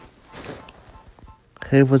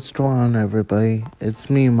Hey, what's going on, everybody? It's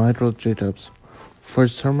me, Michael Jacobs. For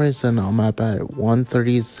some reason, I'm up at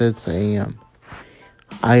 1:36 a.m.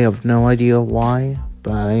 I have no idea why,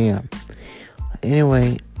 but I am.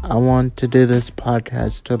 Anyway, I want to do this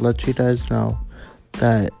podcast to let you guys know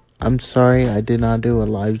that I'm sorry I did not do a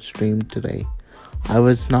live stream today. I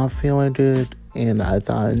was not feeling good, and I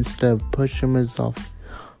thought instead of pushing myself,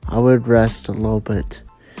 I would rest a little bit.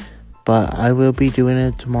 But I will be doing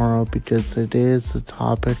it tomorrow because it is a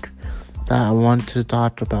topic that I want to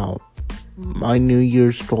talk about. My New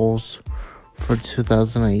Year's goals for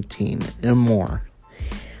 2018 and more.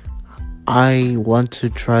 I want to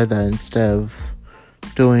try that instead of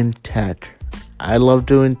doing tech. I love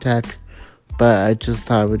doing tech, but I just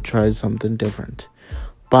thought I would try something different.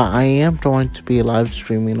 But I am going to be live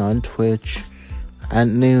streaming on Twitch at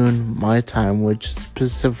noon my time, which is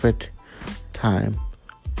Pacific time,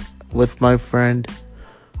 with my friend,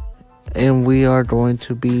 and we are going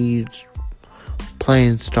to be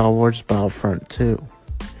playing Star Wars Battlefront 2.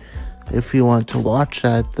 If you want to watch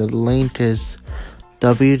that, the link is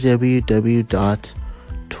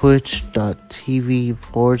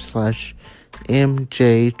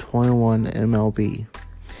www.twitch.tv/MJ21MLB.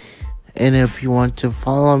 And if you want to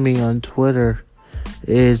follow me on Twitter,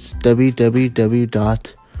 it's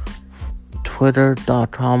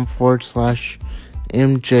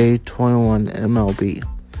www.twitter.com/MJ21MLB.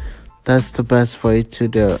 That's the best way to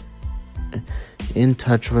get in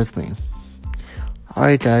touch with me.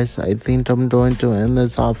 Alright guys, I think I'm going to end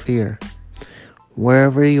this off here.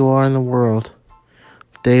 Wherever you are in the world,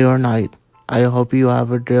 day or night, I hope you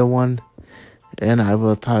have a good one, and I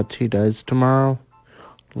will talk to you guys tomorrow.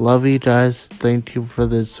 Love you guys. Thank you for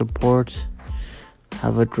the support.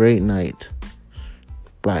 Have a great night.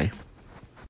 Bye.